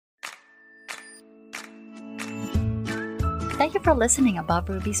Thank you for listening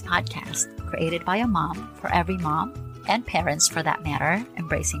Above Ruby's podcast, created by a mom for every mom and parents for that matter,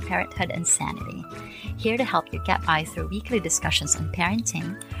 embracing parenthood and sanity. Here to help you get by through weekly discussions on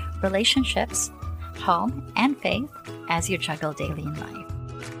parenting, relationships, home, and faith as you juggle daily in life.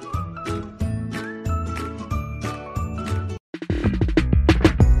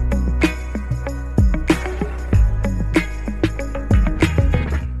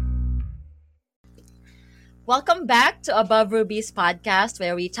 Welcome back to Above Ruby's podcast,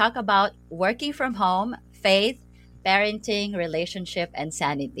 where we talk about working from home, faith, parenting, relationship, and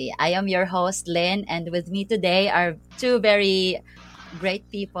sanity. I am your host, Lynn, and with me today are two very great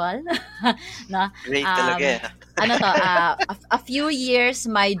people. No? Great talaga. A few years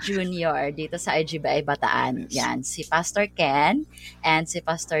my junior dito sa IGBI Bataan. Yan, si Pastor Ken and si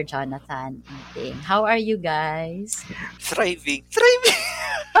Pastor Jonathan Iting. How are you guys? Thriving.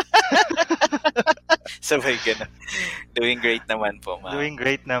 Sabay ka na. Doing great naman po, ma'am. Doing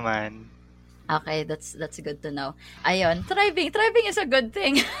great naman. Okay, that's good to know. Ayun, thriving is a good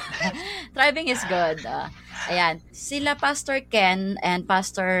thing. Thriving is good. Ayan, sila Pastor Ken and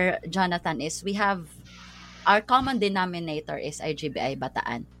Pastor Jonathan we have our common denominator is IGBI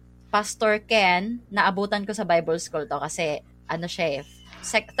Bataan. Pastor Ken, naabutan ko sa Bible School to kasi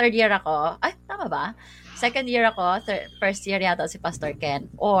third year ako. Ay, tama ba? Second year ako, first year yata si Pastor Ken.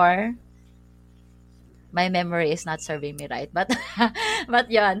 Or my memory is not serving me right. But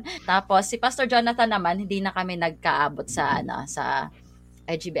yon. Tapos si Pastor Jonathan naman, hindi na kami nagkaabot sa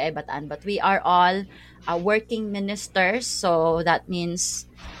IGBI Bataan, but we are all working ministers, so that means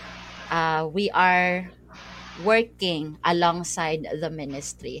we are working alongside the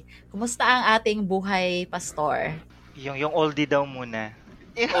ministry. Kumusta ang ating buhay, Pastor? Yung oldie daw muna.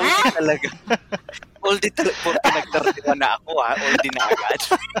 Oldie talaga. Oldie talaga po. Nag-31 na ako, ha? Oldie na agad.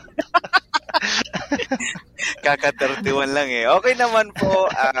 Kaka-31 lang eh. Okay naman po.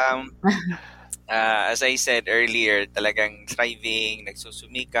 As I said earlier, talagang thriving,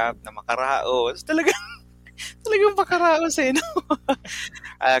 nagsusumikap na makaraos. Talagang makaraos eh, no?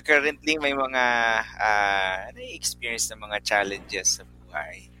 Currently, may mga na-experience na mga challenges sa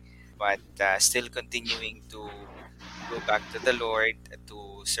buhay. But still continuing to go back to the Lord,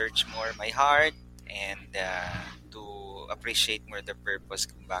 to search more my heart, and to appreciate more the purpose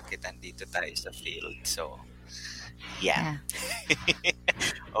kung bakit andito tayo sa field. So, yeah.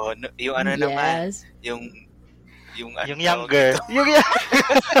 Oh, no, yung ano naman, yung younger.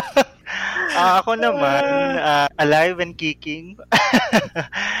 Ako naman, alive and kicking.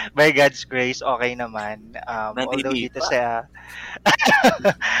 By God's grace, okay naman.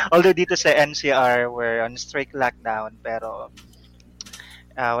 Although dito sa NCR, we're on strict lockdown, pero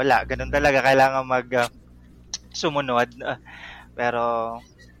wala, ganun talaga, kailangan sumunod. Pero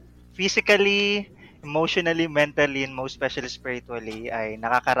physically, emotionally, mentally, and most especially spiritually, ay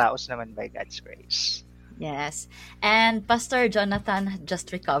nakakaraos naman by God's grace. Yes. And Pastor Jonathan just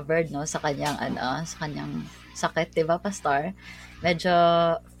recovered sa kanyang sakit, 'di ba, Pastor? Medyo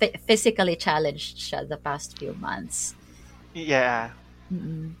physically challenged siya the past few months. Yeah.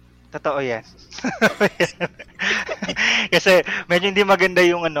 Mm-hmm. Totoo 'yan. Kasi medyo hindi maganda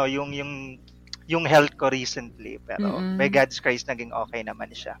yung health ko recently, pero by God's grace naging okay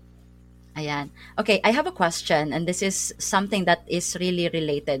naman siya. Ayan. Okay, I have a question, and this is something that is really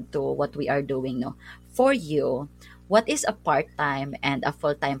related to what we are doing, no? For you, what is a part-time and a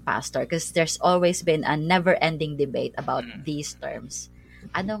full-time pastor? Because there's always been a never-ending debate about these terms.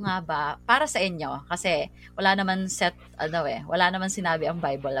 Ano nga ba para sa inyo? Kasi wala naman sinabi ang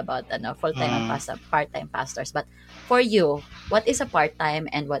Bible about full-time and part-time pastors. But for you, what is a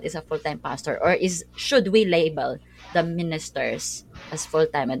part-time and what is a full-time pastor? Or should we label the ministers as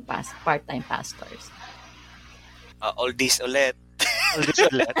full-time and part-time pastors? All this ulit.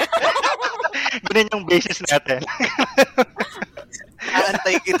 Ganun yung basis natin.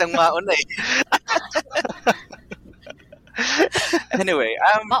 Aantay kitang mauna eh. Anyway,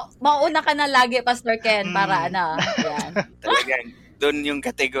 mauna ka na lagi, Pastor Ken, para yan. Talagang doon yung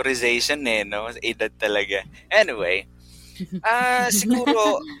categorization no? Edad talaga. Anyway,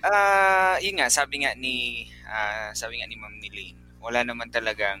 siguro yun nga, sabi nga ni Ma'am Nilene, wala naman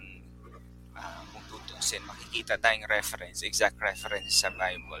talagang kung tutusin, makikita tayong exact reference sa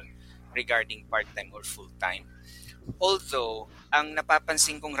Bible regarding part-time or full-time. Although, ang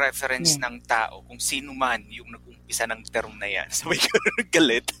napapansin kong reference ng tao, kung sino man yung nag-umpisa ng term na yan, sabay ko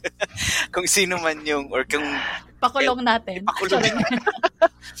galit, kung sino man yung, or kung pakulong natin. Kung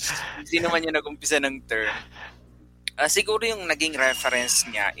sino man yung nag-umpisa ng term, siguro yung naging reference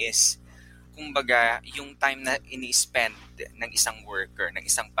niya is, kumbaga, yung time na ini-spend ng isang worker, ng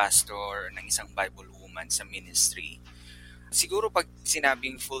isang pastor, ng isang Bible woman sa ministry, Siguro pag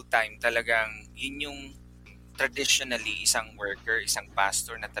sinabing full-time, talagang yun yung traditionally isang worker, isang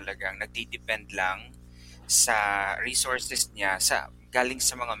pastor na talagang nagdi-depend lang sa resources niya sa galing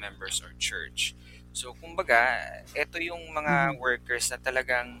sa mga members or church. So kumbaga, ito yung mga Mhm. workers na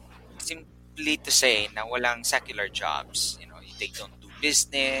talagang simply to say na walang secular jobs. They don't do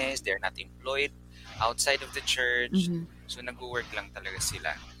business, they're not employed outside of the church. Mhm. So nag-work lang talaga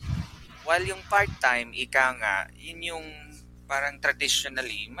sila. While yung part-time, ika nga, yun yung parang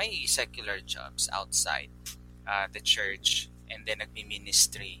traditionally may secular jobs outside the church and then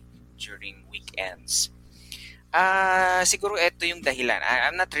nagmi-ministry during weekends. Siguro ito yung dahilan.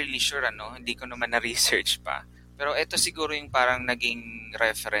 I'm not really sure, hindi ko naman na-research pa. Pero ito siguro yung parang naging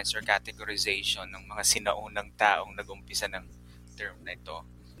reference or categorization ng mga sinaunang taong nag-umpisa ng term na ito.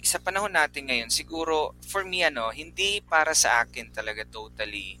 Sa panahon natin ngayon, siguro, for me, hindi para sa akin talaga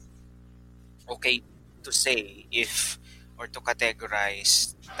totally okay to say if or to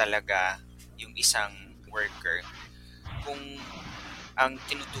categorize talaga yung isang worker kung ang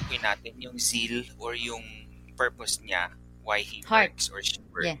tinutukoy natin yung zeal or yung purpose niya why he Heart. works or she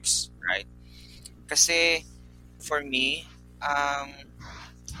Yeah. works, right? Kasi for me,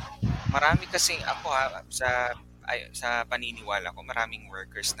 marami kasi ako sa paniniwala ko, maraming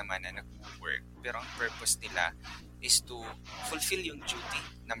workers naman na nag-work pero ang purpose nila is to fulfill yung duty,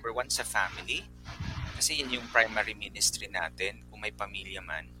 number one, sa family, kasi yun yung primary ministry natin kung may pamilya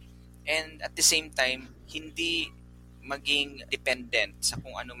man. And at the same time, hindi maging dependent sa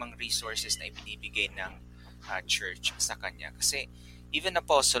kung anumang resources na ibinibigay ng church sa kanya. Kasi even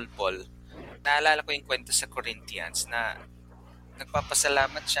Apostle Paul, naalala ko yung kwento sa Corinthians na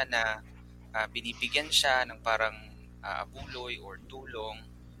nagpapasalamat siya na binibigyan siya ng parang abuloy or tulong,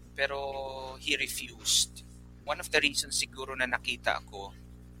 pero he refused. One of the reasons siguro na nakita ko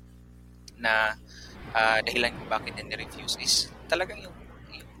na dahilan kung bakit ni-refuse is talagang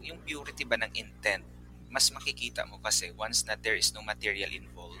yung purity ba ng intent. Mas makikita mo kasi once na there is no material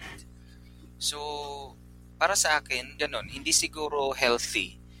involved. So, para sa akin, ganun, hindi siguro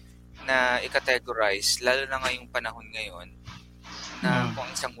healthy na i-categorize, lalo na ngayong panahon ngayon, na Mm. kung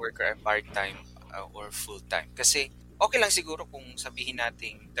ang isang worker ay part-time or full-time. Kasi okay lang siguro kung sabihin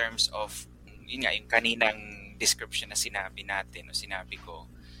natin terms of, yun nga, yung kaninang description na sinabi natin o sinabi ko,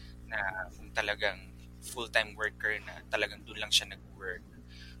 na kung talagang full-time worker na talagang doon lang siya nag-work.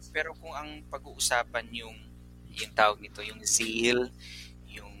 Pero kung ang pag-uusapan yung tawag nito, yung zeal,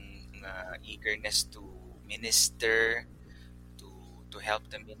 yung eagerness to minister, to to help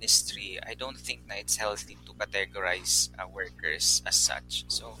the ministry, I don't think na it's healthy to categorize workers as such.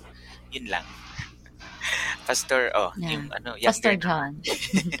 So, yun lang. Pastor, Yeah. yung Pastor younger naman.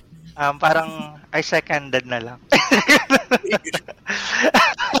 John. Parang I seconded na lang.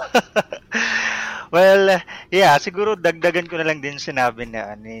 Well, yeah, siguro dagdagan ko na lang din sinabi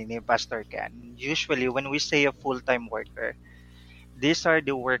ni Pastor Ken. Usually, when we say a full-time worker, these are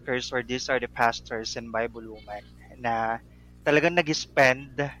the workers or these are the pastors and Bible women na talagang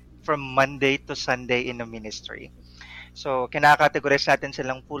nag-spend from Monday to Sunday in the ministry. So, kinakategorize natin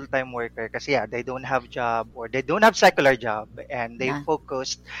silang full-time worker kasi yeah, they don't have job or they don't have secular job and they Yeah.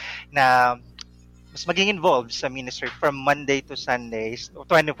 focused na mas maging involved sa ministry from Monday to Sundays,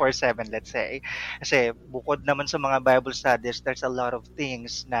 24/7 let's say. Kasi bukod naman sa mga Bible studies, there's a lot of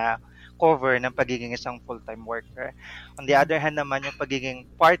things na cover ng pagiging isang full-time worker. On the other hand naman, yung pagiging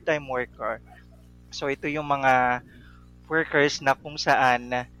part-time worker, so ito yung mga workers na kung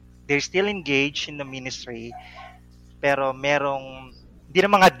saan they're still engaged in the ministry, pero merong di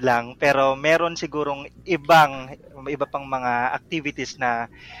na mga hadlang, pero meron sigurong iba pang mga activities na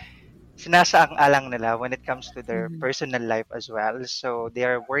sinasaang-alang nila when it comes to their Mhm. personal life as well. So they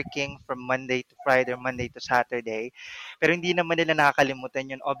are working from Monday to Friday, Monday to Saturday. Pero hindi naman nila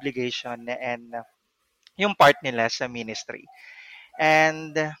nakakalimutan yung obligation and yung part nila sa ministry.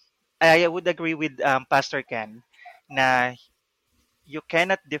 And I would agree with Pastor Ken na you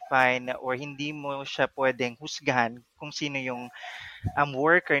cannot define or hindi mo siya pwedeng husgahan kung sino yung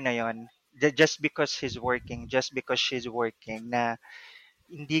worker na yon just because he's working, just because she's working, na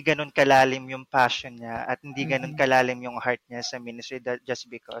hindi ganun kalalim yung passion niya at hindi ganun Mhm. kalalim yung heart niya sa ministry that just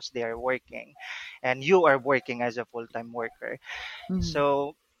because they are working and you are working as a full-time worker. Mhm.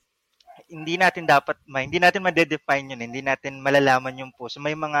 So, hindi natin ma-define yun, hindi natin malalaman yung puso.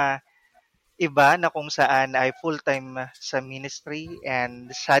 May mga iba na kung saan ay full-time sa ministry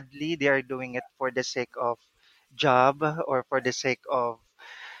and sadly they are doing it for the sake of job or for the sake of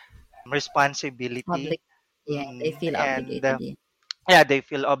responsibility. Public. Yeah, they feel And obligated. Yeah. yeah, they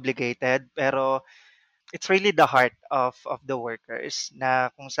feel obligated pero it's really the heart of the workers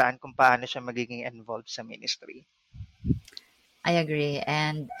na kung paano siya magiging involved sa ministry. I agree.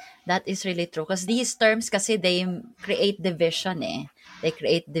 And that is really true. Because these terms kasi they create division eh. They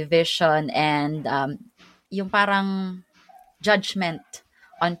create division and yung parang judgment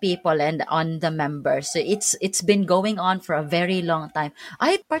on people and on the members. So it's been going on for a very long time.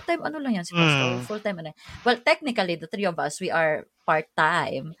 Ay, part-time ano lang yan si Pastor? Or Mm. full-time ano? Well, technically, the three of us, we are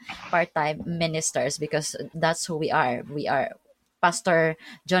part-time ministers because that's who we are. We are Pastor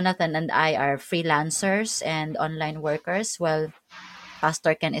Jonathan and I are freelancers and online workers. Well,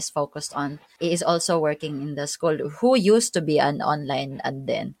 Pastor Ken is focused on, he is also working in the school, who used to be an online and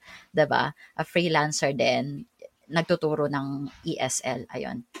then, 'di ba? A freelancer din, nagtuturo ng ESL,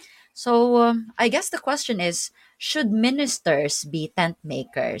 ayun. So, I guess the question is, should ministers be tent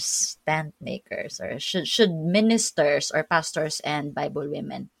makers? Tent makers, or should ministers or pastors and Bible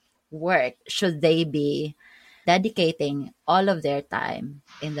women work? Should they be dedicating all of their time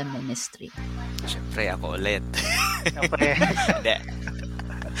in the ministry? Siyempre ako ulit. Siyempre. Hindi.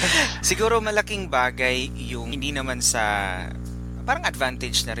 Siguro malaking bagay yung hindi naman sa parang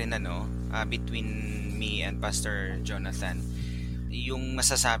advantage na rin between me and Pastor Jonathan. Yung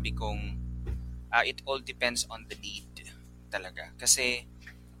masasabi kong it all depends on the need talaga. Kasi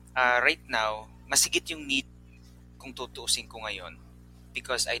right now, masigit yung need kung tutuusin ko ngayon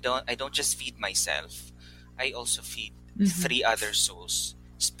because I don't just feed myself. I also feed three other souls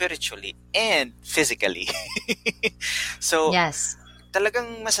spiritually and physically. So, Yes.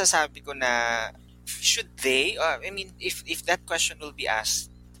 talagang masasabi ko na should they if that question will be asked,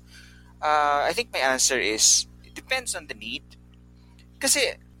 I think my answer is it depends on the need.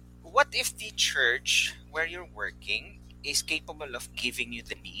 Kasi what if the church where you're working is capable of giving you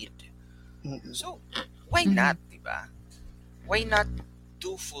the need? So why not, diba? Why not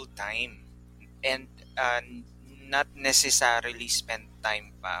do full time and not necessarily spend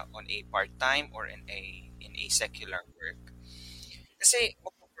time pa on a part-time or in a secular work? Kasi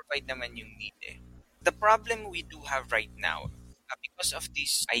provide naman yung need eh. The problem we do have right now, because of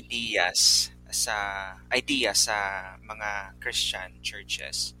these ideas sa mga Christian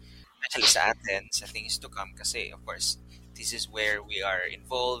churches, especially sa atin, sa things to come, kasi of course, this is where we are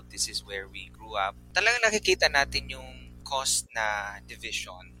involved, this is where we grew up. Talagang nakikita natin yung cost na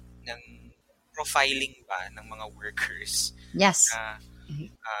division ng profiling ba ng mga workers Yes. na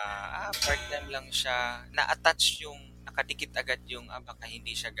part-time lang siya, na-attach yung, nakadikit agad yung, baka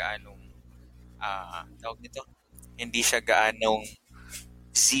hindi siya gaanong, tawag nito, hindi siya gaanong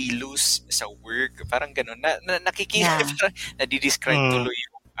zealous sa work. Parang ganun. Nakikita, Yeah. parang nadidescribe Mm. tuloy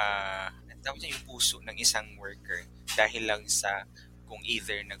yung, tawag niya yung puso ng isang worker dahil lang sa kung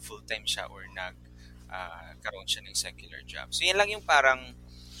either nag-full-time siya or karoon siya ng secular job. So, yan lang yung parang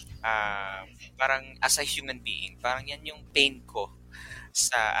as a human being, parang yan yung pain ko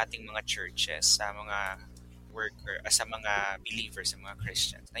sa ating mga churches, sa mga worker, sa mga believers, sa mga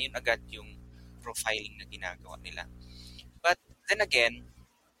Christians. Na yun agad yung profiling na ginagawa nila. But then again,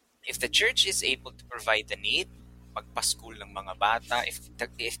 if the church is able to provide the need, magpa-school ng mga bata,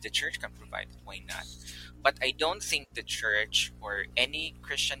 if the church can provide it, why not? But I don't think the church or any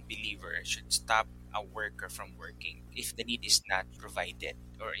Christian believer should stop a worker from working if the need is not provided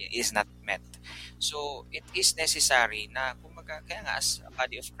or is not met. So, it is necessary na, kaya nga as a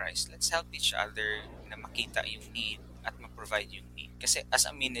body of Christ, let's help each other na makita yung need at ma-provide yung need. Kasi as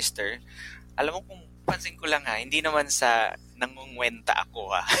a minister, alam mo kung pansin ko lang hindi naman sa nangungwenta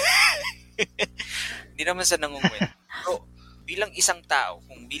ako Hindi naman sa nangungwenta. Pero bilang isang tao,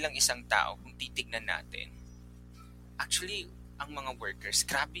 kung titignan natin, actually, ang mga workers,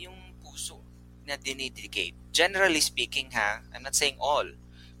 grabe yung puso na dinedicate. Generally speaking I'm not saying all,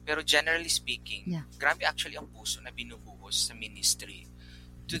 pero generally speaking, grabe actually ang puso na binubuhos sa ministry.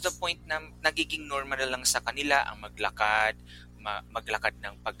 To the point na nagiging normal na lang sa kanila ang maglakad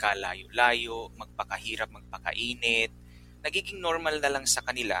ng pagkalayo-layo, magpakahirap, magpakainit. Nagiging normal na lang sa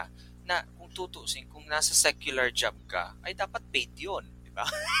kanila na kung tutusin, kung nasa secular job ka, ay dapat paid yun. Diba?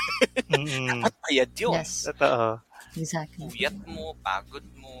 Dapat bayad yun. Yes. Totoo. Exactly. Puyat mo, pagod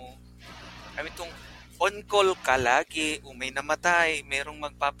mo. I mean, kung on-call ka lagi, may namatay, merong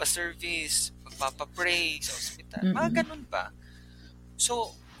magpapaservice, magpapapray sa ospital, mga ganun ba?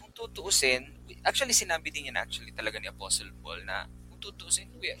 So, kung tutuusin, actually sinabi din yan talaga ni Apostle Paul na kung tutuusin,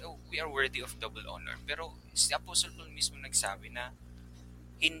 we are worthy of double honor. Pero si Apostle Paul mismo nagsabi na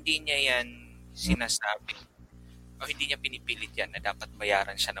hindi niya yan sinasabi o hindi niya pinipilit yan na dapat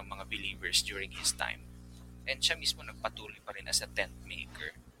bayaran siya ng mga believers during his time. And siya mismo nagpatuloy pa rin as a tent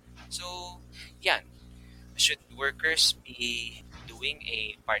maker. So, yan. Should workers be doing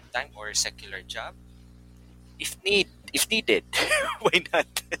a part-time or secular job? If needed, why not?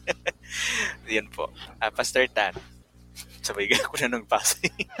 Yan po. Pastor Tan. Sabay ako na ng Pasay.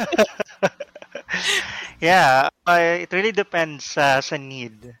 Yeah, it really depends sa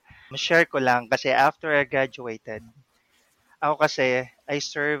need. Share ko lang kasi after I graduated, ako kasi I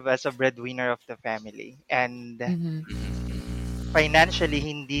serve as a breadwinner of the family, and Mm-hmm. financially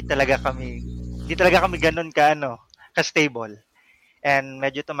hindi talaga kami ganun ka-stable. And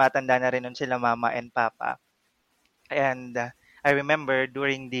medyo tumatanda na rin nun sila mama and papa. And I remember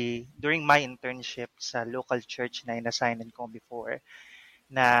during my internship sa local church na inassignan ko before,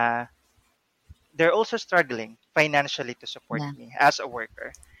 na they're also struggling financially to support Yeah. me as a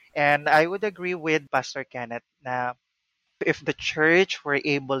worker. And I would agree with Pastor Kenneth na if the church were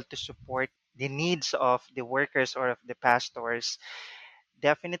able to support the needs of the workers or of the pastors,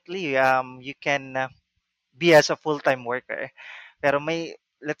 definitely you can be as a full-time worker. Pero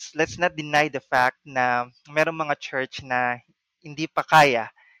let's not deny the fact na merong mga church na hindi pa kaya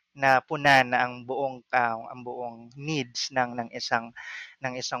na punan ang buong needs ng isang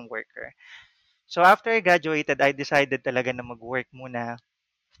worker. So after I graduated, I decided talaga na mag-work muna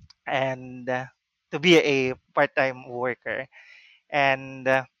and to be a part-time worker. And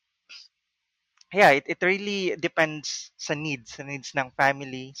yeah, it really depends sa needs ng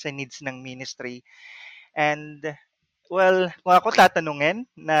family, sa needs ng ministry. And well, kung ako tatanungin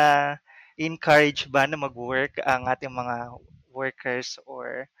na encourage ba na mag-work ang ating mga workers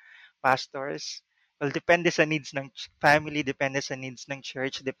or pastors, well, depende sa needs ng family, depende sa needs ng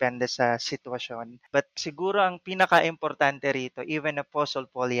church, depende sa sitwasyon. But siguro ang pinaka-importante rito, even Apostle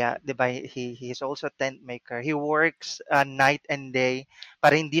Paul, yeah, di ba, he is also a tent maker. He works night and day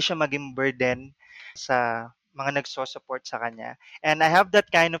para hindi siya maging burden sa mga nagso-support sa kanya. And I have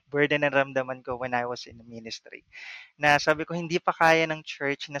that kind of burden na ramdaman ko when I was in the ministry. Na sabi ko, hindi pa kaya ng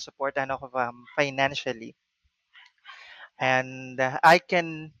church na supportan ako financially. And I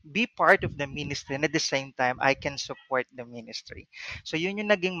can be part of the ministry, and at the same time I can support the ministry. So yun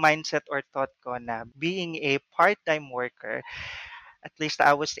yung naging mindset or thought ko na being a part-time worker, at least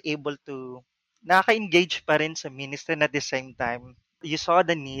I was able to naka-engage pa rin sa ministry, and at the same time you saw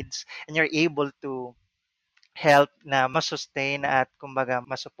the needs and you're able to help na masustain at kumbaga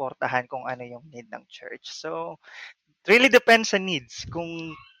masuportahan kung ano yung need ng church. So it really depends sa needs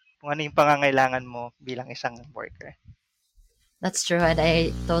kung ano yung pangangailangan mo bilang isang worker. That's true, and I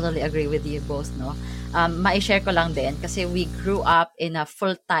totally agree with you both, no? Ma-share ko lang din kasi we grew up in a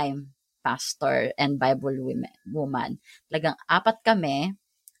full-time pastor and Bible woman. Talagang apat kami,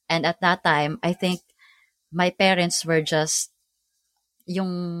 and at that time, I think my parents were just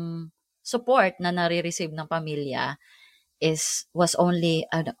yung support na nare-receive ng pamilya was only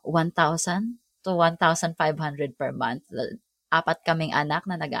 1,000 to 1,500 per month. Apat kaming anak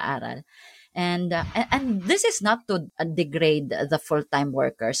na nag-aaral. And this is not to degrade the full-time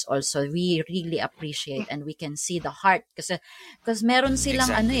workers also. We really appreciate and we can see the heart kasi meron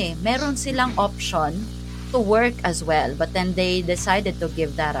silang Exactly. meron silang option to work as well, but then they decided to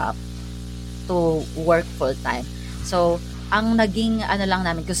give that up to work full-time. So ang naging lang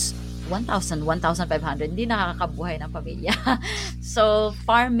namin, because 1,000, 1,500, hindi nakakabuhay ng pamilya. So,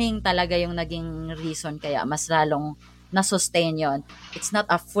 farming talaga yung naging reason kaya mas lalong na-sustain yon. It's not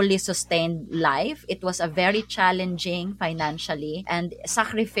a fully sustained life. It was a very challenging financially and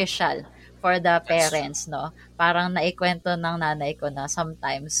sacrificial for the That's true. parents, no? Parang naikwento ng nanay ko na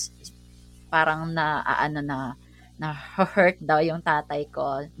sometimes parang na hurt daw yung tatay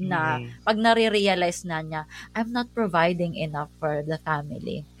ko na pag nare-realize na niya, I'm not providing enough for the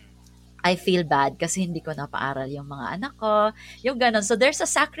family. I feel bad kasi hindi ko napaaral yung mga anak ko, yung ganun. So there's a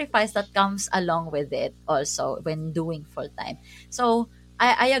sacrifice that comes along with it also when doing full-time. So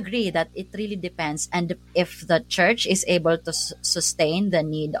I agree that it really depends, and if the church is able to sustain the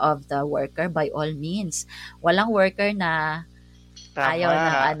need of the worker, by all means. Walang worker na ayaw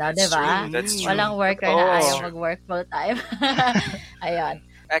ng That's di ba? true. That's true. Walang worker na Totoo. ayaw mag-work full-time. Ayun.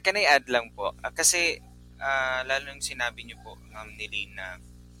 Can I add lang po? Kasi lalo yung sinabi niyo po, Ma'am Nilene, na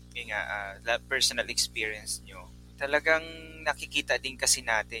yun nga, personal experience nyo, talagang nakikita din kasi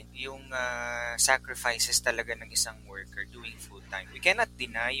natin yung sacrifices talaga ng isang worker doing full-time. We cannot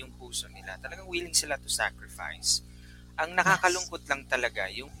deny yung puso nila. Talagang willing sila to sacrifice. Ang nakakalungkot lang talaga,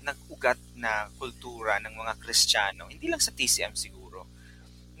 yung nag-ugat na kultura ng mga Kristiyano, hindi lang sa TCM siguro,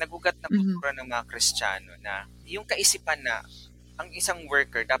 nag-ugat na kultura ng mga Kristiyano na yung kaisipan na ang isang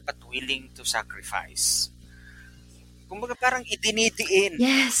worker dapat willing to sacrifice. Kumbaga parang idinidiin.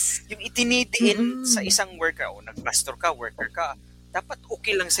 Yes. Yung idinidiin sa isang worker, o nag-pastor ka, worker ka, dapat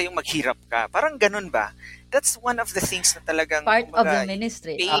okay lang sa'yo maghirap ka. Parang ganun ba? That's one of the things na talagang Part of kumbaga, the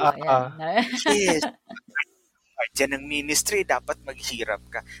ministry. pain. Yan. Yes. part yan ng ministry, dapat maghirap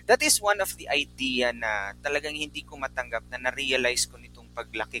ka. That is one of the idea na talagang hindi ko matanggap na na-realize ko nitong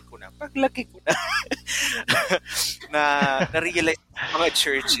paglaki ko na, na na-realize ko sa mga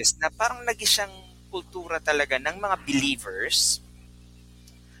churches na parang lagi siyang kultura talaga ng mga believers,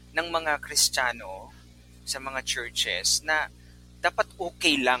 ng mga Kristiyano sa mga churches na dapat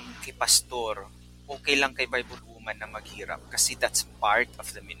okay lang kay pastor, okay lang kay Bible woman na maghirap kasi that's part of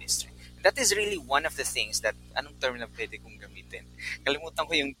the ministry. That is really one of the things that, anong term na pwede kong gamitin? Kalimutan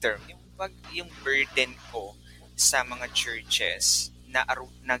ko yung term. Yung burden ko sa mga churches na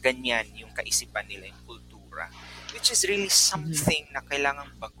ganyan yung kaisipan nila, yung kultura. Which is really something na kailangang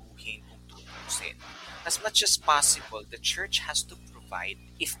baguhin kung tutusin. As much as possible, the church has to provide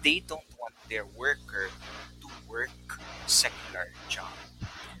if they don't want their worker to work secular job.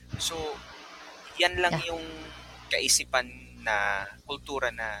 So, yan lang yung kaisipan na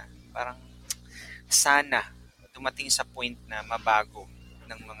kultura na parang sana dumating sa point na mabago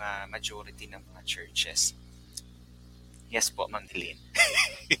ng mga majority ng mga churches. Yes po, Ma'am Helene.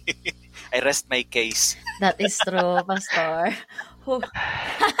 I rest my case. That is true, Pastor.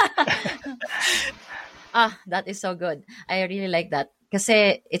 That is so good. I really like that.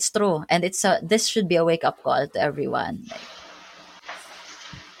 Kasi it's true. And this should be a wake-up call to everyone. Like,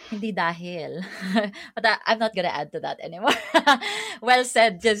 hindi dahil. But I'm not gonna add to that anymore. Well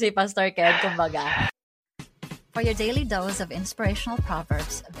said, si Pastor Ken, kumbaga. For your daily dose of inspirational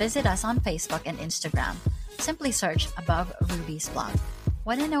proverbs, visit us on Facebook and Instagram. Simply search Above Ruby's blog.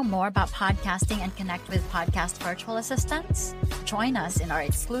 Want to know more about podcasting and connect with podcast virtual assistants? Join us in our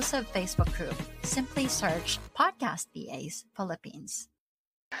exclusive Facebook group. Simply search Podcast PAs Philippines.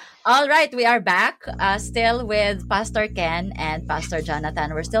 All right, we are back still with Pastor Ken and Pastor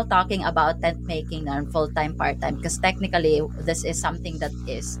Jonathan. We're still talking about tent making and full-time, part-time because technically this is something that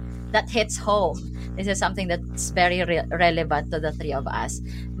hits home. This is something that's very relevant to the three of us.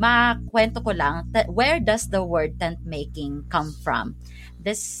 Makwento ko lang, where does the word tent making come from?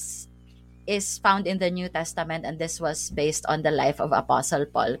 This is found in the New Testament and this was based on the life of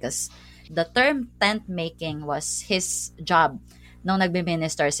Apostle Paul because the term tent making was his job nung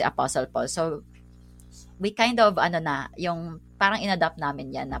nagbe-minister si Apostle Paul. So, we kind of, yung parang inadapt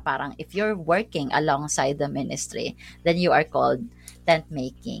namin yan na parang if you're working alongside the ministry, then you are called tent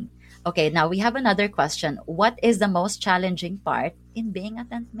making. Okay, now we have another question. What is the most challenging part in being a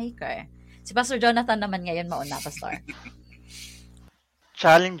tent maker? Si Pastor Jonathan naman ngayon mauna, Pastor.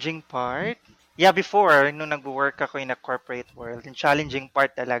 Challenging part? Yeah, before, nung nag-work ako in a corporate world, yung challenging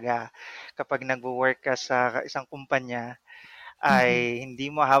part talaga kapag nag-work ka sa isang kumpanya, ay hindi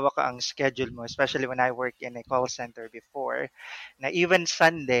mo hawak ang schedule mo, especially when I work in a call center before, na even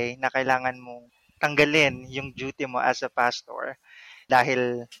Sunday na kailangan mong tanggalin yung duty mo as a pastor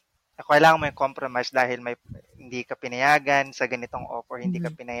dahil kailangan mo yung compromise dahil hindi ka pinayagan sa ganitong offer, hindi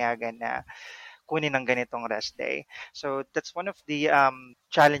ka pinayagan na kunin ng ganitong rest day. So that's one of the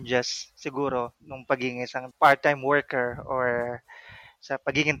challenges siguro nung pagiging isang part-time worker or sa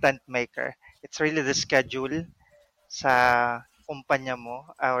pagiging tent maker. It's really the schedule sa kumpanya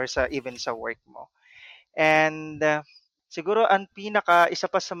mo or even sa work mo. And siguro ang isa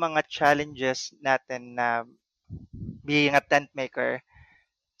pa sa mga challenges natin na being a tent maker,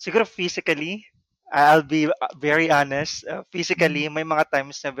 siguro physically, I'll be very honest, physically, may mga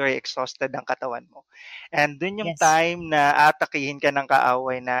times na very exhausted ang katawan mo. And dun yung time na atakihin ka ng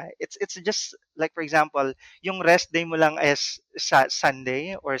kaaway na it's just like, for example, yung rest day mo lang is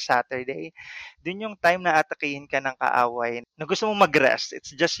Sunday or Saturday. Dun yung time na atakihin ka ng kaaway na gusto mo mag-rest.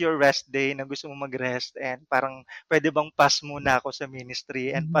 It's just your rest day na gusto mo mag-rest and parang pwede bang pass muna ako sa ministry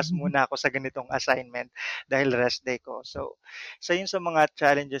and pass muna ako sa ganitong assignment dahil rest day ko. So yun sa mga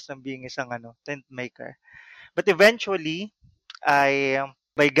challenges ng being isang tent maker. But eventually,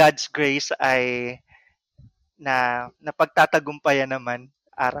 by God's grace, napagtatagumpayan naman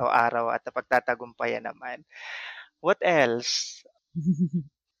araw-araw at napagtatagumpayan naman. What else?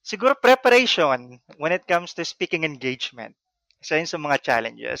 Siguro preparation when it comes to speaking engagement. Isa yun sa mga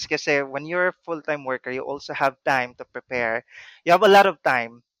challenges. Kasi when you're a full-time worker, you also have time to prepare. You have a lot of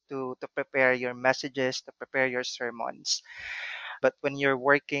time to prepare your messages, to prepare your sermons. But when you're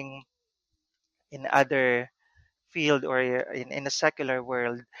working in other field or in a secular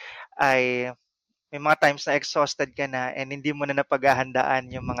world, may mga times na exhausted ka na and hindi mo na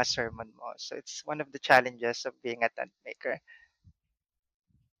napaghahandaan yung mga sermon mo. So it's one of the challenges of being a tent maker.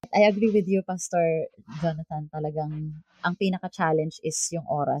 I agree with you, Pastor Jonathan. Talagang ang pinaka-challenge is yung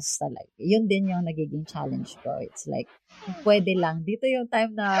oras talaga. Yun din yung nagiging challenge ko. It's like, kung pwede lang. Dito yung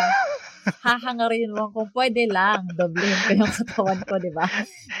time na hahangarin mo, kung pwede lang, doblehin ko yung katawan ko, di ba?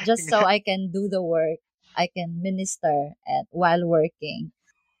 Just so I can do the work I can minister at while working.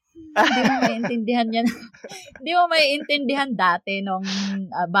 Hindi mo maintindihan yan. Hindi mo maiintindihan dati nung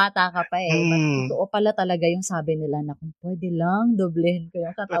bata ka pa eh. But Hmm, totoo pala talaga yung sabi nila na kung pwede lang, doblehin ko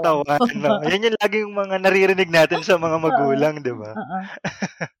yung katawan katawan, ko. 'no? Yan yung laging mga naririnig natin sa mga Oo, magulang, 'di ba? oo.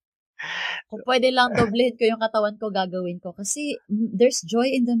 Kung pwede lang doblehin ko yung katawan ko, gagawin ko. Kasi there's joy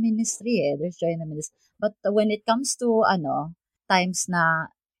in the ministry eh. There's joy in the ministry. But when it comes to times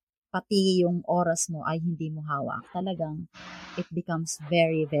na pati yung oras mo ay hindi mo hawak, talagang it becomes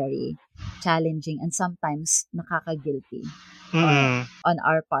very, very challenging and sometimes nakaka-guilty Mm. on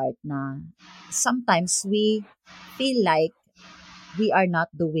our part na sometimes we feel like we are not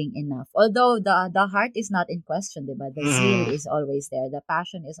doing enough. Although the heart is not in question, diba? The zeal Mm. is always there. The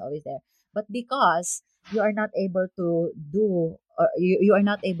passion is always there. But because you are not able to do or you are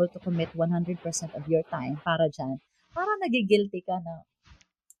not able to commit 100% of your time para dyan, parang nagigilty ka na.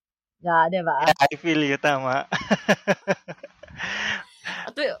 Yeah, Yeah, diba? I feel you, tama.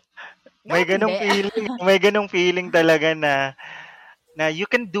 At May bakit gano'ng hindi? feeling, may gano'ng feeling talaga na you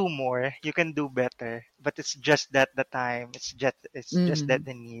can do more, you can do better, but it's just that the time, it's just that Mhm.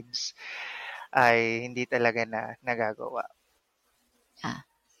 the needs ay hindi talaga na nagagawa. Yeah,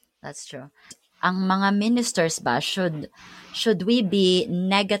 that's true. Ang mga ministers ba should we be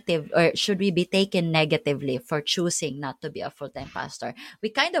negative or should we be taken negatively for choosing not to be a full-time pastor? We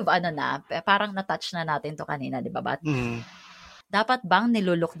kind of parang na-touch na natin to kanina, 'di ba? But Mm. dapat bang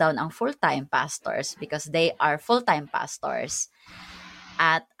nilulook down ang full-time pastors because they are full-time pastors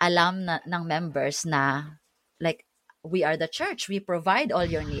at alam na ng members na like we are the church, we provide all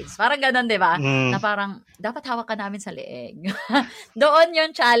your needs. Parang ganun, 'di ba? Mm. Na parang dapat hawak ka namin sa leeg. Doon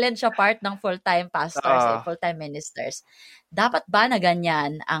yung challenge sa part ng full-time pastors, Oo. full-time ministers. Dapat ba na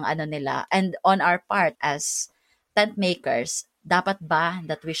ganyan ang ano nila? And on our part as tent makers, dapat ba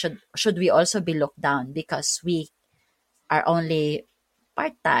that we should we also be looked down because we are only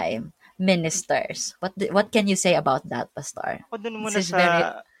part-time ministers? What can you say about that, Pastor? Ako dun This muna is very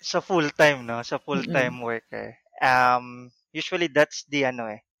sa full-time, 'no, sa mm-mm. full-time worker. Usually that's the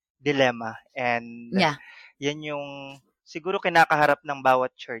ano, dilemma, and Yeah. yan yung siguro kinakaharap ng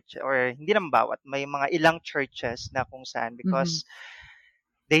bawat church, or hindi naman bawat, may mga ilang churches na kung saan, Mm-hmm. because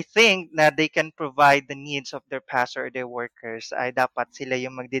they think na they can provide the needs of their pastor or their workers, ay dapat sila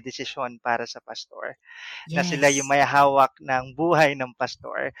yung magdedesisyon para sa pastor, na sila yung Yes. may hawak ng buhay ng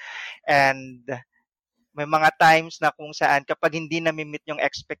pastor. And may mga times na kung saan kapag hindi nami-meet yung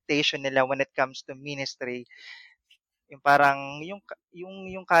expectation nila when it comes to ministry, yung parang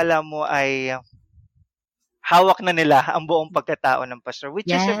yung kala mo ay hawak na nila ang buong pagkatao ng pastor,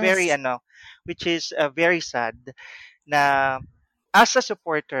 which is a very Yes. very sad na as a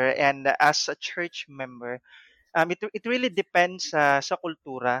supporter and as a church member. It really depends sa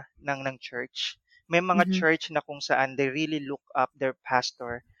kultura ng church. May mga Mm-hmm. church na kung saan they really look up their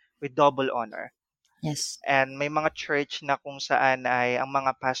pastor with double honor. Yes. And may mga church na kung saan ay ang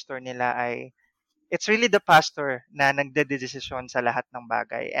mga pastor nila ay it's really the pastor na nagdedesisyon sa lahat ng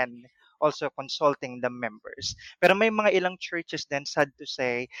bagay, and also consulting the members. Pero may mga ilang churches then, sad to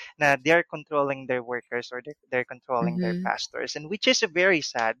say, na they're controlling their workers, or they're controlling their Mm-hmm. pastors, and which is very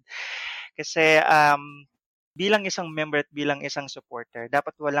sad kasi bilang isang member at bilang isang supporter,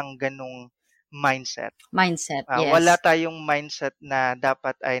 dapat walang ganong mindset. Mindset. Wala Yes. tayong mindset na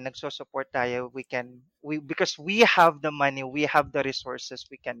dapat ay nagso-support tayo, because we have the money, we have the resources,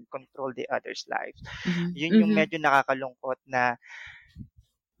 we can control the others' lives. Mm-hmm. Yun yung Mm-hmm. medyo nakakalungkot, na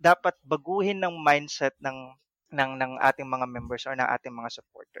dapat baguhin ng mindset ng ating mga members or ng ating mga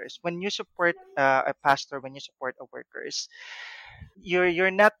supporters. When you support a pastor, when you support a workers,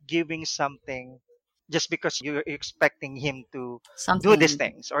 you're not giving something just because you're expecting him to do these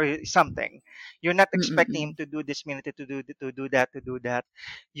Something. things or something. You're not expecting him Mm-mm. to do this minute, to do that.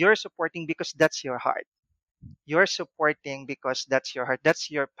 You're supporting because that's your heart. You're supporting because that's your heart, that's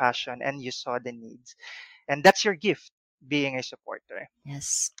your passion, and you saw the needs, and that's your gift, being a supporter.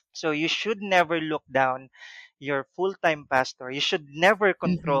 Yes. So you should never look down your full-time pastor. You should never Mm-hmm.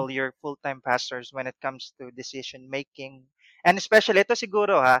 control your full-time pastors when it comes to decision making. And especially ito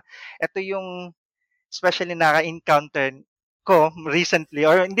siguro, ito yung especially naka-encounter ko recently,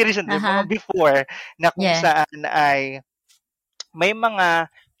 or hindi recently, mga Uh-huh. before, na kung Yeah. saan ay may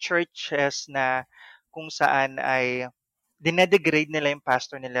mga churches na kung saan ay dinedegrade nila yung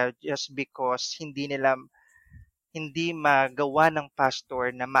pastor nila just because hindi magawa ng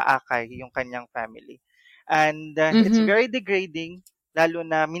pastor na maakay yung kanyang family. And it's Mm-hmm. very degrading, lalo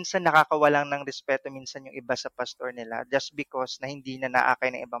na minsan nakakawalang ng respeto minsan yung iba sa pastor nila just because na hindi na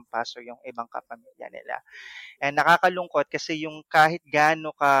naakay ng ibang pastor yung ibang kapamilya nila. And nakakalungkot kasi yung kahit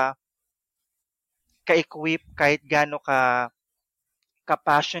gaano ka ka-equip, kahit gaano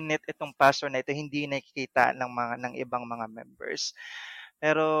ka-passionate itong pastor na ito, hindi nakikita ng ibang mga members.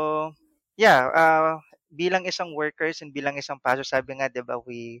 Pero yeah, bilang isang workers and bilang isang pastor, sabi nga 'di ba,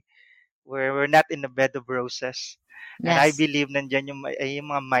 we're not in the bed of roses. And I Yes. believe nandiyan yung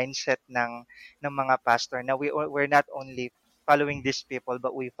mga mindset ng mga pastor na we're not only following these people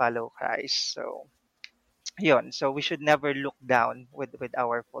but we follow Christ. So yun. So we should never look down with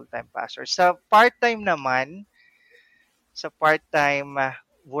our full-time pastor. Sa part-time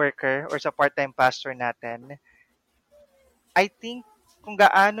worker or sa part-time pastor natin, I think kung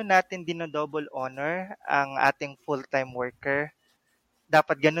gaano natin dino-double honor ang ating full-time worker,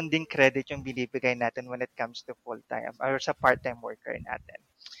 dapat ganun din credit yung binibigay natin when it comes to full-time or sa part-time worker natin.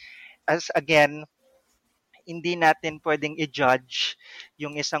 As again, hindi natin pwedeng i-judge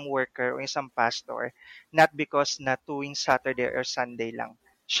yung isang worker o isang pastor not because na tuwing Saturday or Sunday lang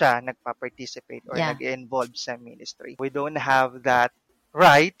siya nagpa-participate or Yeah. nag-involve sa ministry. We don't have that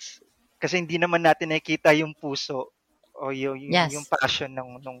right kasi hindi naman natin nakikita yung puso o yung Yes. passion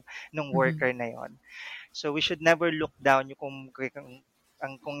ng Mhm. worker na yon. So we should never look down kung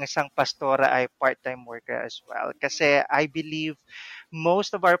isang pastora ay part-time worker as well. Kasi I believe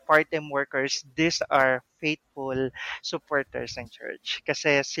most of our part-time workers, these are faithful supporters ng church.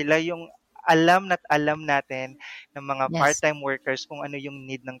 Kasi sila yung alam natin ng mga Yes. part-time workers kung ano yung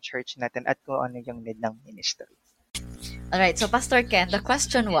need ng church natin at kung ano yung need ng ministry. All right. So, Pastor Ken, the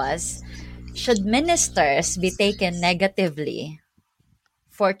question was, should ministers be taken negatively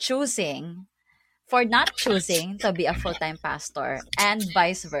for not choosing to be a full-time pastor, and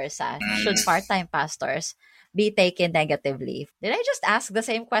vice versa? Should Mm, part-time pastors be taken negatively? Did I just ask the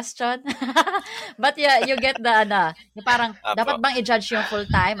same question? But yeah, you get yung parang Apo. dapat bang i-judge yung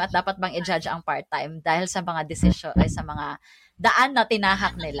full-time at dapat bang i-judge ang part-time dahil sa mga decision ay sa mga daan na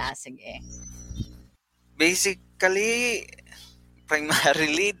tinahak nila. Sige. Basically,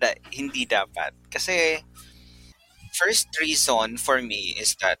 primarily, hindi dapat. Kasi, first reason for me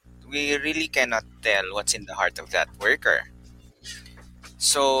is that we really cannot tell what's in the heart of that worker.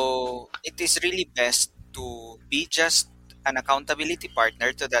 So, it is really best to be just an accountability partner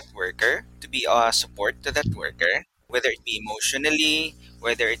to that worker, to be a support to that worker, whether it be emotionally,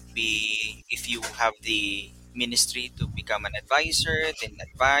 whether it be if you have the ministry to become an advisor, then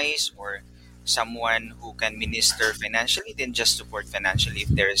advise, or someone who can minister financially, then just support financially if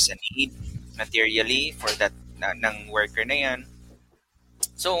there is a need materially for that ng worker na yan.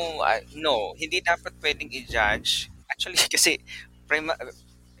 So, no, hindi dapat pwedeng i-judge. Actually, kasi prima-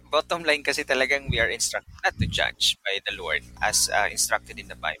 bottom line kasi talagang we are instructed not to judge by the Lord as instructed in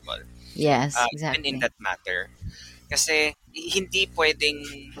the Bible. Yes, Even in exactly. that matter. Kasi hindi pwedeng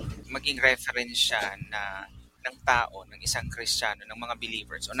maging reference siya ng tao, ng isang Kristiyano, ng mga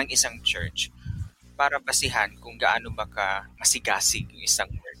believers o ng isang church para basihan kung gaano ba ka masigasig yung isang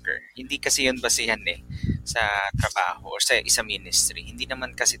worker. Hindi kasi yun basihan sa trabaho or sa isang ministry. Hindi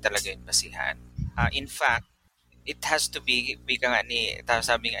naman kasi talaga yun basihan. In fact, it has to be,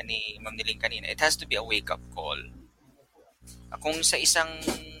 sabi nga ni Ma'am Niling kanina, it has to be a wake-up call. Kung sa isang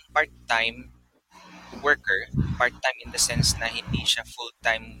part-time worker, part-time in the sense na hindi siya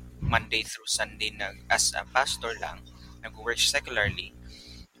full-time Monday through Sunday as a pastor lang, nag-work secularly,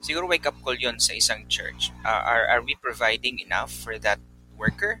 siguro wake-up call yon sa isang church. Are we providing enough for that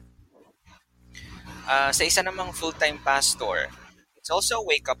worker? Sa isa namang full-time pastor, it's also a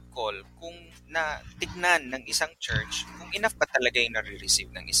wake-up call kung na tignan ng isang church kung enough ba talaga yung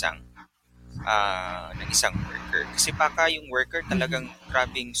nare-receive ng isang worker. Kasi baka yung worker Mhm. talagang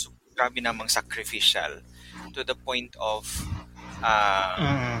grabe namang sacrificial to the point of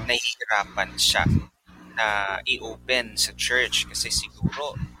Mm. nahihirapan siya na i-open sa church kasi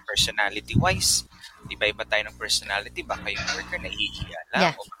siguro personality-wise, iba-iba tayo ng personality, baka yung worker nahihiya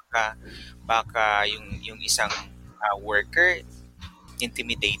lang Yeah. o baka yung isang worker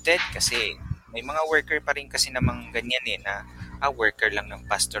intimidated kasi may mga worker pa rin kasi namang ganyan na worker lang ng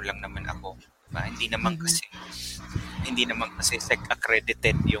pastor lang naman ako. Diba? Mhm. Hindi naman kasi SEC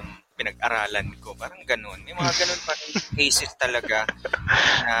accredited yung pinag-aralan ko. Parang ganun. May mga ganun pa rin cases talaga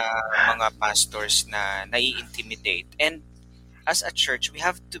na mga pastors na nai-intimidate. And as a church, we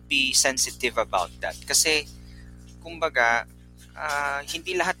have to be sensitive about that. Kasi, kumbaga,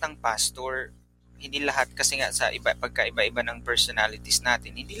 hindi lahat ng pastor, hindi lahat, kasi nga pagka iba-iba ng personalities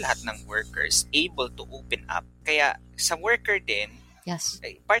natin, hindi lahat ng workers able to open up. Kaya, sa worker din, Yes.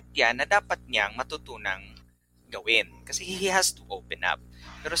 part yan na dapat niyang matutunang gawin. Kasi he has to open up.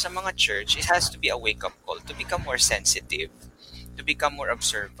 Pero sa mga church, it has to be a wake-up call to become more sensitive, to become more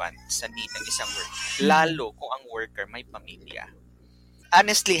observant sa need ng isang worker. Mhm. Lalo kung ang worker may pamilya.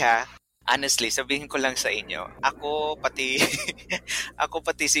 Honestly Honestly, sabihin ko lang sa inyo, ako pati ako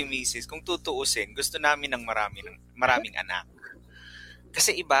pati si Mrs. kung tutuusin, gusto namin ng maraming anak.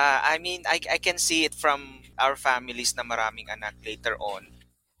 Kasi iba, I mean, I can see it from our families na maraming anak later on.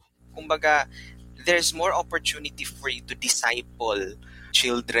 Kumbaga, there's more opportunity for you to disciple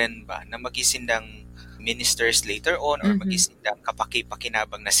children ba na magisindang ministers later on or magisindang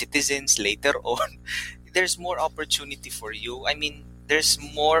kapaki-pakinabang na citizens later on. There's more opportunity for you. I mean, there's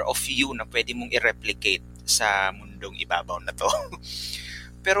more of you na pwede mong i-replicate sa mundong ibabaw na to.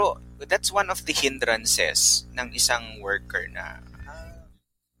 Pero that's one of the hindrances ng isang worker na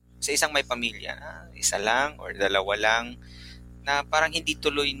sa isang may pamilya, isa lang or dalawa lang, na parang hindi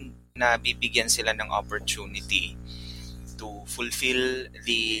tuloy na bibigyan sila ng opportunity to fulfill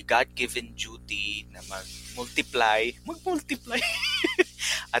the God-given duty na mag-multiply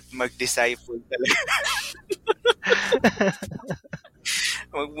at mag-disciple talaga.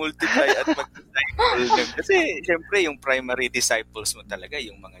 Mag-multiply at mag-disciple. Kasi, syempre, yung primary disciples mo talaga,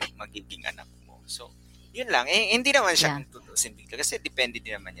 yung mga magiging anak mo. So, yun lang. Hindi naman siya kung tutusin bigla. Kasi depende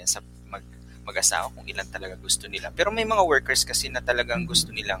din naman yan sa mag-asawa kung ilan talaga gusto nila. Pero may mga workers kasi na talagang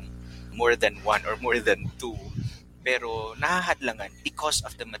gusto nilang more than one or more than two. Pero nahahadlangan because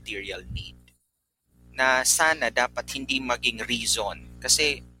of the material need. Na sana dapat hindi maging reason.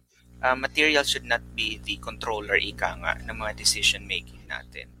 Kasi material should not be the controller ika nga ng mga decision making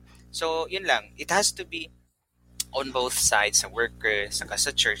natin. So, yun lang. It has to be on both sides, sa worker, saka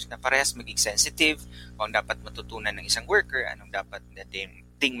sa church, na parehas maging sensitive kung dapat matutunan ng isang worker, anong dapat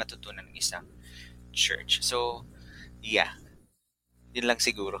nating matutunan ng isang church. So, yeah. Yun lang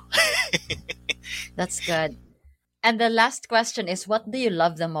siguro. That's good. And the last question is, what do you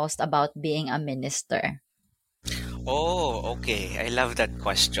love the most about being a minister? Oh, okay. I love that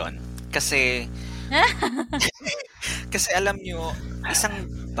question. Kasi alam nyo, isang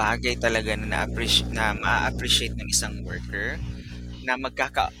bagay talaga na ma-appreciate ng isang worker, na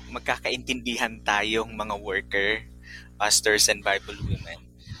magkakaintindihan tayong mga worker, pastors and Bible women,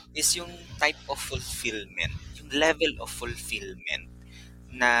 is yung type of fulfillment, yung level of fulfillment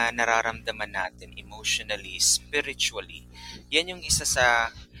na nararamdaman natin emotionally, spiritually. Yan yung isa sa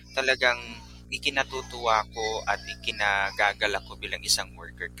talagang ikinatutuwa ko at ikinagagala ko bilang isang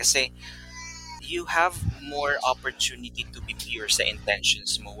worker. Kasi you have more opportunity to be pure sa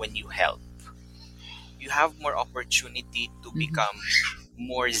intentions mo when you help. You have more opportunity to become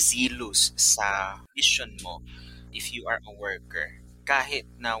more zealous sa mission mo if you are a worker. Kahit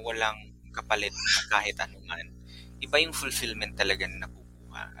na walang kapalit na kahit anuman. Iba yung fulfillment talaga na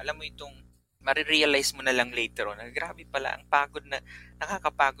nakukuha. Alam mo itong marirealize mo na lang later on, grabe pala, ang pagod na,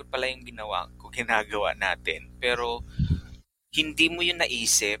 nakakapagod pala yung ginagawa natin. Pero hindi mo yun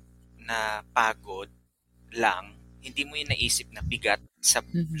naisip na pagod lang, hindi mo yun naisip na bigat sa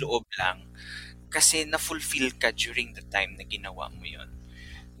loob lang, kasi na-fulfill ka during the time na ginawa mo yun.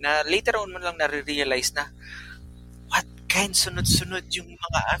 Na later on mo lang nare-realize na, what kind, sunod-sunod yung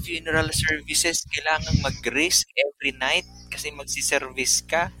mga funeral services, kailangan mag-risk every night kasi magsiservice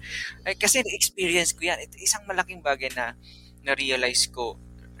ka. Kasi experience ko yan. Ito isang malaking bagay na na-realize ko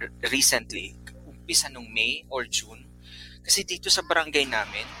recently, umpisa nung May or June. Kasi dito sa barangay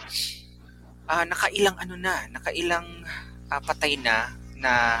namin, nakailang patay na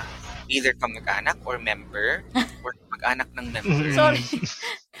either kamag-anak or member or mag-anak ng member. Sorry.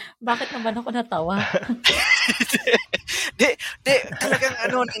 Bakit naman ako natawa? Di, talagang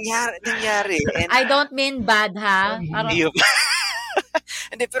nangyari. And, I don't mean bad, ha?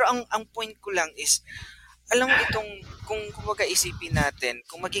 Hindi, pero ang point ko lang is, alam mo itong, kung kumbaga isipin natin,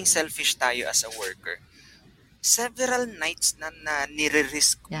 kung maging selfish tayo as a worker, several nights na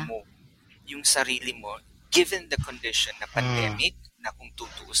nire-risk mo yung sarili mo, given the condition na pandemic, na kung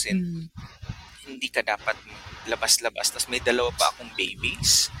tutuusin, hindi ka dapat labas-labas, tapos may dalawa pa akong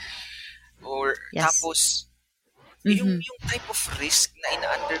babies, or tapos, yung type of risk na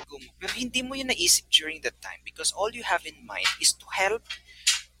ina-undergo mo, pero hindi mo yun naisip during that time because all you have in mind is to help,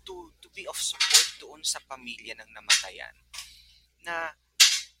 to be of support doon sa pamilya ng namatayan. Na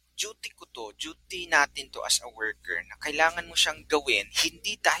duty natin to as a worker, na kailangan mo siyang gawin,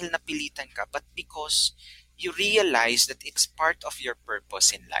 hindi dahil napilitan ka, but because you realize that it's part of your purpose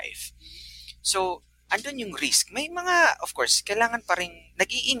in life. So, andun yung risk. May mga, of course, kailangan pa rin,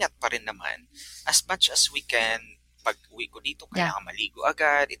 nag-iingat pa rin naman as much as we can. Pag uwi ko dito, kailangan maligo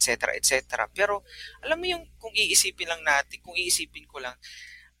agad, etc., etc. Pero, alam mo yung, kung iisipin ko lang,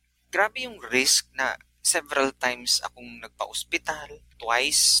 grabe yung risk na several times akong nagpa-ospital,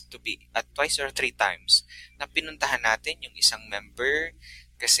 twice or 3 times, na pinuntahan natin yung isang member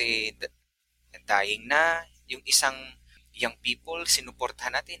kasi dying na, yung isang young people,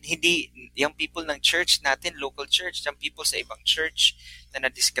 sinuportahan natin. Hindi young people ng church natin, local church, young people sa ibang church na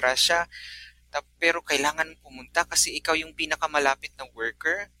nadisgrasya. Pero kailangan pumunta kasi ikaw yung pinakamalapit na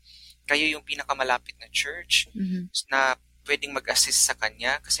worker, kayo yung pinakamalapit na church na pwedeng mag-assist sa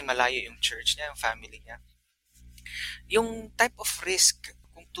kanya kasi malayo yung church niya, yung family niya. Yung type of risk,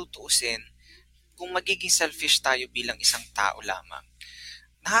 kung tutuusin, kung magiging selfish tayo bilang isang tao lamang,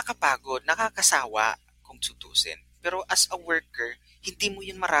 nakakapagod, nakakasawa kung tutuusin. Pero as a worker, hindi mo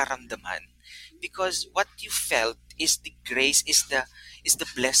yun mararamdaman because what you felt is the grace, is the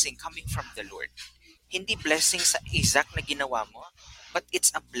blessing coming from the Lord. Hindi blessing sa exact na ginawa mo, but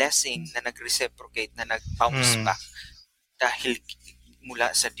it's a blessing na nag-reciprocate, na nag-bounce back dahil mula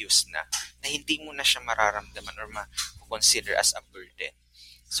sa Diyos na hindi mo na siya mararamdaman or ma-consider as a burden.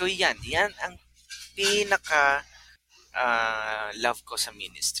 So yan ang pinaka love ko sa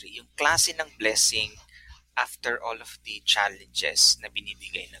ministry, yung klase ng blessing after all of the challenges na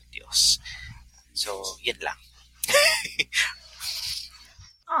binibigay ng Diyos. So, yan lang.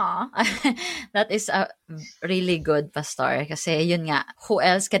 That is a really good, Pastor. Kasi yun nga, who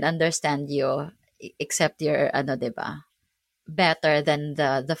else can understand you except your, diba, better than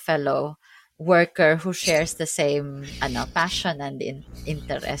the fellow worker who shares the same passion and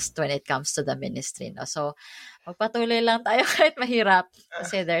interest when it comes to the ministry. No? So, magpatuloy lang tayo kahit mahirap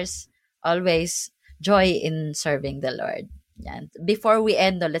kasi there's always joy in serving the Lord. Yan. Before we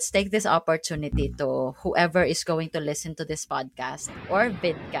end, let's take this opportunity to whoever is going to listen to this podcast or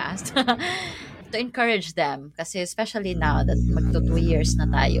vidcast to encourage them. Kasi especially now that magto 2 years na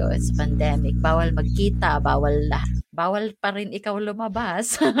tayo, it's a pandemic, bawal magkita, bawal pa rin ikaw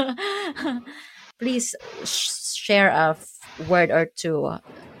lumabas. Please share a word or two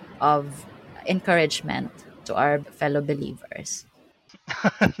of encouragement to our fellow believers.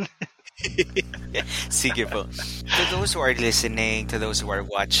 Sige po. To those who are listening, to those who are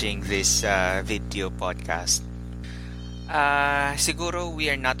watching this video podcast, siguro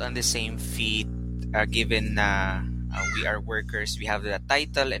we are not on the same feet given na we are workers. We have that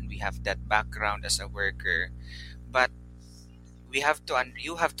title and we have that background as a worker. But you have to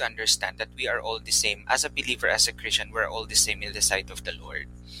understand that we are all the same. As a believer, as a Christian, we're all the same in the sight of the Lord.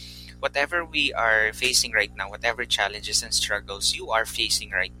 Whatever we are facing right now, whatever challenges and struggles you are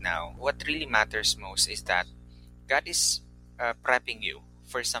facing right now, what really matters most is that God is prepping you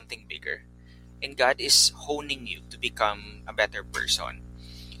for something bigger. And God is honing you to become a better person.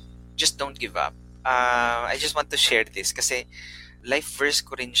 Just don't give up. I just want to share this kasi life verse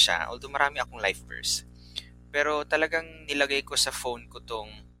ko rin siya, although marami akong life verse. Pero talagang nilagay ko sa phone ko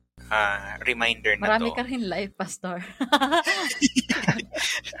tong reminder na marami to. Marami ka rin life, Pastor.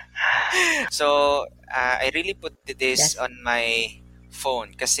 So, I really put this on my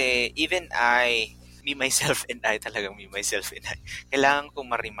phone kasi even me, myself, and I, kailangan kong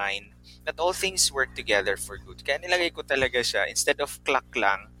ma-remind that all things work together for good. Kaya nilagay ko talaga siya, instead of clock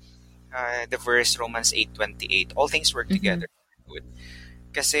lang, the verse Romans 8:28, all things work together for good.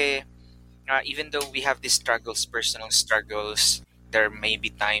 Kasi even though we have these struggles, personal struggles, there may be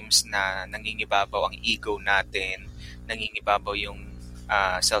times na nangingibabaw ang ego natin, nangingibabaw yung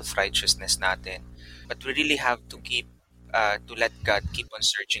self-righteousness natin. But we really have to to let God keep on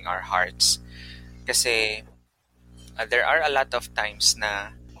searching our hearts. Kasi there are a lot of times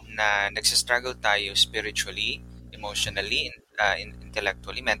na nagsistruggle tayo spiritually, emotionally,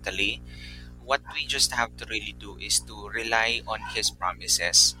 intellectually, mentally. What we just have to really do is to rely on His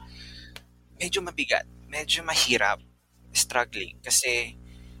promises. Medyo mabigat, medyo mahirap, struggling. Kasi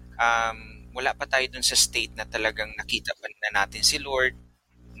wala pa tayo dun sa state na talagang nakita pa na natin si Lord,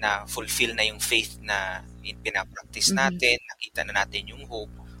 na fulfill na yung faith na pinapractice natin, nakita na natin yung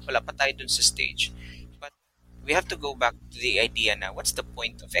hope. Wala pa tayo dun sa stage. But we have to go back to the idea na what's the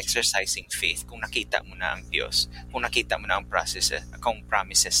point of exercising faith kung nakita mo na ang Diyos, kung nakita mo na ang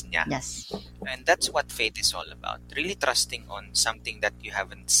promises niya. Yes. And that's what faith is all about. Really trusting on something that you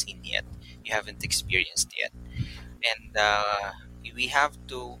haven't seen yet, you haven't experienced yet. And we have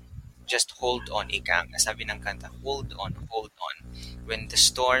to just hold on, ika nga sabi ng kanta, hold on. When the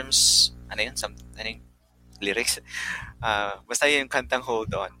storms, ano yung lyrics? Basta yung kantang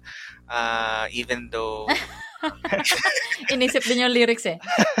hold on. Even though... Inisip din yung lyrics eh.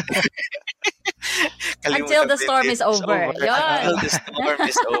 Until the storm is over. Until the storm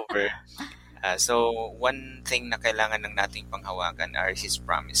is over. So, one thing na kailangan ng nating panghawakan are His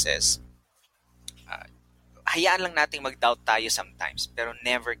promises. Hayaan lang nating mag-doubt tayo sometimes, pero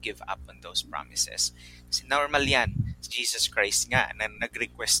never give up on those promises. Kasi normal yan. Jesus Christ nga, na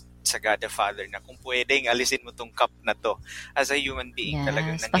nag-request sa God the Father na kung pwedeng alisin mo tong cup na to. As a human being,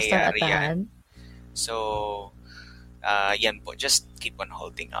 talagang nangyayari yan. So, yan po, just keep on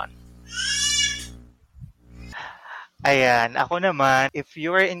holding on. Ayan, ako naman, if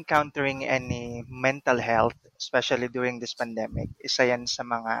you're encountering any mental health, especially during this pandemic, isa yan sa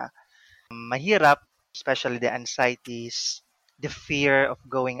mga mahirap, especially the anxieties, the fear of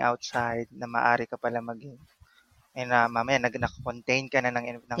going outside na maaari ka pala maging mamaya nag-contain ka na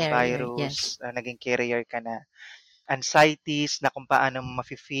ng Carrier, yes. virus, naging carrier ka na. Anxieties na kung paano mo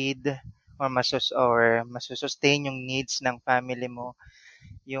mafe-feed or masusustain yung needs ng family mo,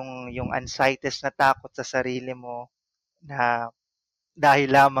 yung anxieties na takot sa sarili mo na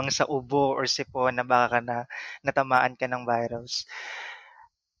dahil lamang sa ubo or sipon na baka natamaan ka ng virus.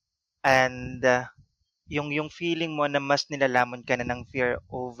 And yung feeling mo na mas nilalamon ka na ng fear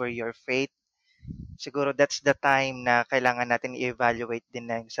over your faith, siguro that's the time na kailangan natin i-evaluate din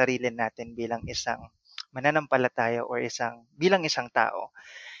na yung sarili natin bilang isang mananampalataya or bilang isang tao.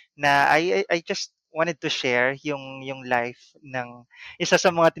 Na I just wanted to share yung life ng isa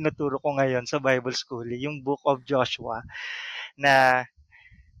sa mga tinuturo ko ngayon sa Bible School, yung Book of Joshua, na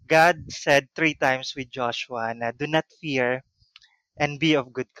God said 3 times with Joshua na do not fear and be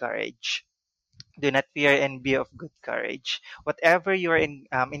of good courage. Do not fear and be of good courage. Whatever you're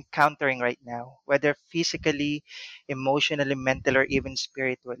encountering right now, whether physically, emotionally, mentally, or even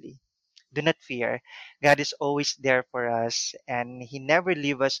spiritually, do not fear. God is always there for us, and He never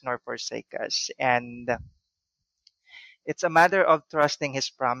leave us nor forsake us. And it's a matter of trusting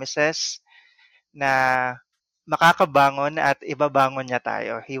His promises na makakabangon at ibabangon niya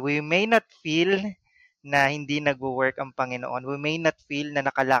tayo. We may not feel na hindi nagwo-work ang Panginoon. We may not feel na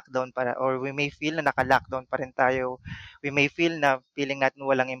naka-lockdown or we may feel na naka-lockdown pa rin tayo. We may feel na feeling natin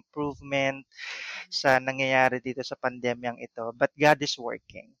walang improvement sa nangyayari dito sa pandemyang ito. But God is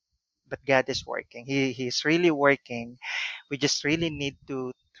working. He's really working. We just really need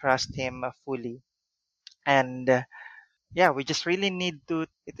to trust Him fully. And we just really need to.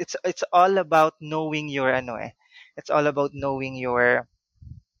 It's all about knowing your It's all about knowing your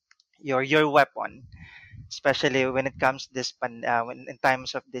weapon, especially when it comes when in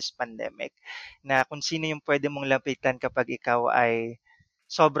times of this pandemic, na kung sino yung pwede mong lapitan kapag ikaw ay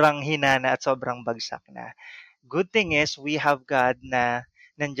sobrang hinana at sobrang bagsak na. Good thing is we have God na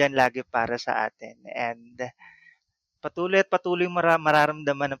nandyan lagi para sa atin, and patuloy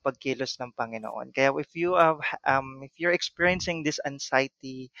mararamdaman ng pagkilos ng Panginoon. Kaya if you're experiencing this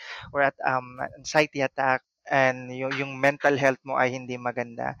anxiety or anxiety attack, and yung mental health mo ay hindi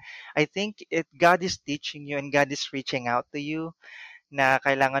maganda, I think God is teaching you and God is reaching out to you na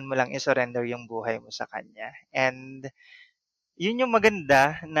kailangan mo lang i-surrender yung buhay mo sa Kanya. And yun yung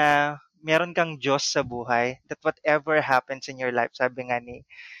maganda na meron kang Diyos sa buhay, that whatever happens in your life, sabi nga ni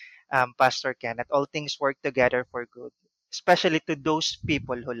Pastor Ken, that all things work together for good, especially to those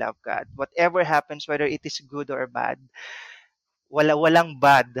people who love God. Whatever happens, whether it is good or bad, walang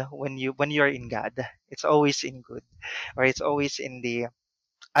bad when you're in God. It's always in good, or it's always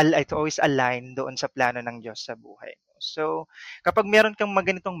it's always aligned doon sa plano ng Diyos sa buhay mo. So, kapag meron kang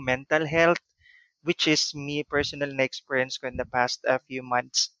maganitong mental health, which is me personal na experience ko in the past few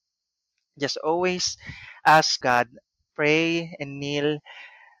months, just always ask God, pray and kneel,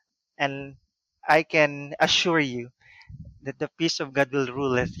 and I can assure you that the peace of God will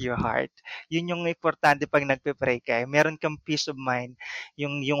ruleth your heart. Yun yung importante pag nagpe-pray ka. Meron kang peace of mind.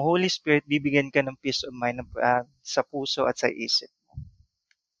 Yung Holy Spirit, bibigyan ka ng peace of mind sa puso at sa isip mo.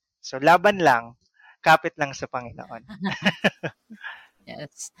 So, laban lang. Kapit lang sa Panginoon.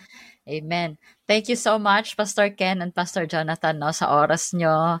 Yes. Amen. Thank you so much, Pastor Ken and Pastor Jonathan, no, sa oras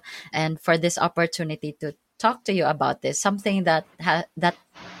nyo and for this opportunity to talk to you about this, something that that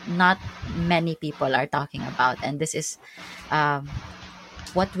not many people are talking about, and this is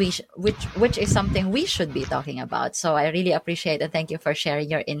what which is something we should be talking about. So I really appreciate and thank you for sharing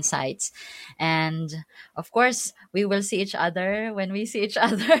your insights. And of course, we will see each other when we see each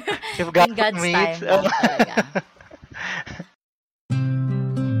other in God's time lang talaga.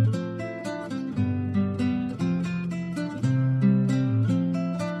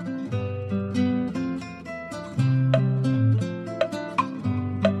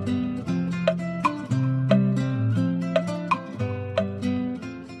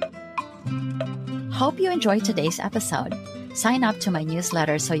 Hope you enjoyed today's episode. Sign up to my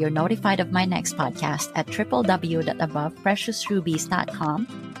newsletter so you're notified of my next podcast at www.abovepreciousrubies.com,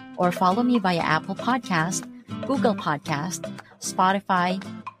 or follow me via Apple Podcast, Google Podcast, Spotify,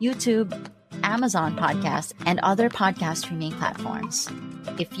 YouTube, Amazon Podcast, and other podcast streaming platforms.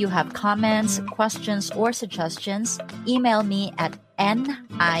 If you have comments, questions, or suggestions, email me at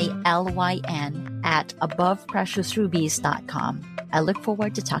nilyn@abovepreciousrubies.com. I look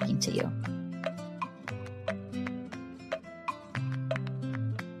forward to talking to you.